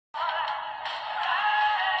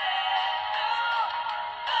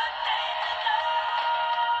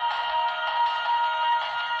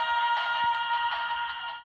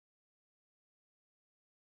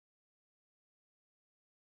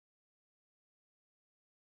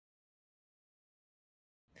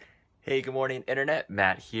Hey, good morning, Internet.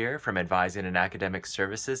 Matt here from Advising and Academic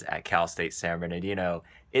Services at Cal State San Bernardino.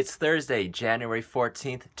 It's Thursday, January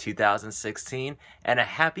 14th, 2016, and a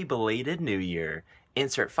happy belated New Year.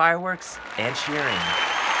 Insert fireworks and cheering.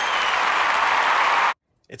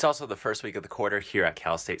 It's also the first week of the quarter here at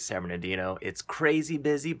Cal State San Bernardino. It's crazy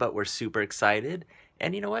busy, but we're super excited.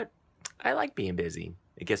 And you know what? I like being busy.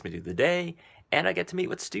 It gets me through the day, and I get to meet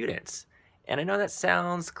with students. And I know that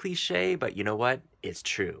sounds cliche, but you know what? It's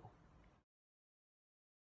true.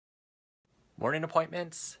 Morning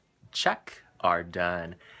appointments, check, are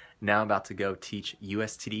done. Now I'm about to go teach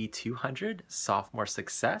USTD 200, Sophomore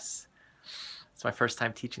Success. It's my first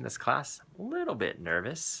time teaching this class. A little bit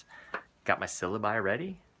nervous. Got my syllabi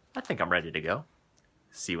ready. I think I'm ready to go.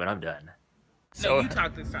 See you when I'm done. No, you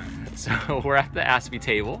talk this time. So we're at the Ask Me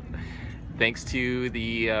table. Thanks to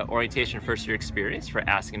the Orientation First Year Experience for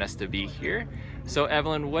asking us to be here. So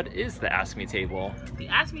Evelyn, what is the Ask Me table? The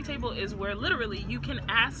Ask Me table is where literally you can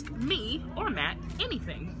ask me or Matt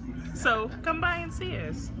anything. So come by and see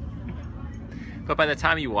us. But by the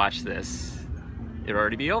time you watch this, it'll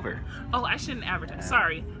already be over. Oh, I shouldn't advertise.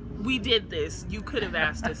 Sorry. We did this. You could have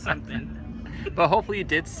asked us something. But hopefully you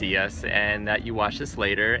did see us and that you watch this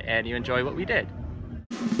later and you enjoy what we did.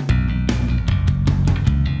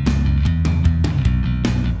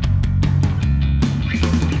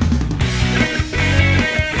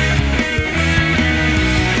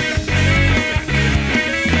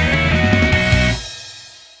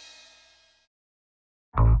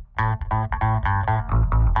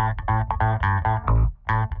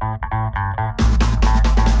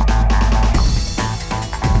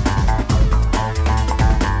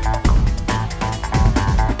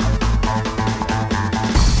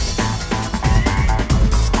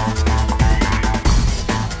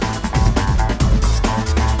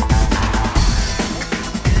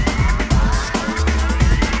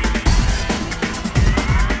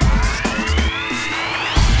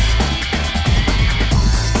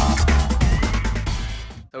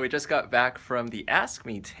 We just got back from the Ask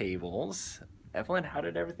Me tables. Evelyn, how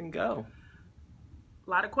did everything go? A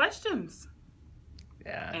lot of questions.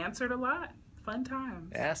 Yeah. Answered a lot. Fun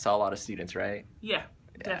times. Yeah, saw a lot of students, right? Yeah,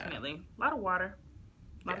 definitely. A lot of water.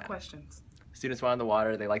 A lot of questions. Students wanted the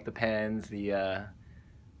water. They like the pens, the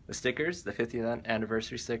stickers, the 50th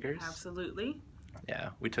anniversary stickers. Absolutely. Yeah,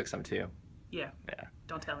 we took some too. Yeah. Yeah.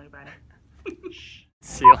 Don't tell anybody.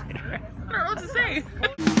 See you later. I don't know what to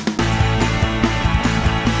say.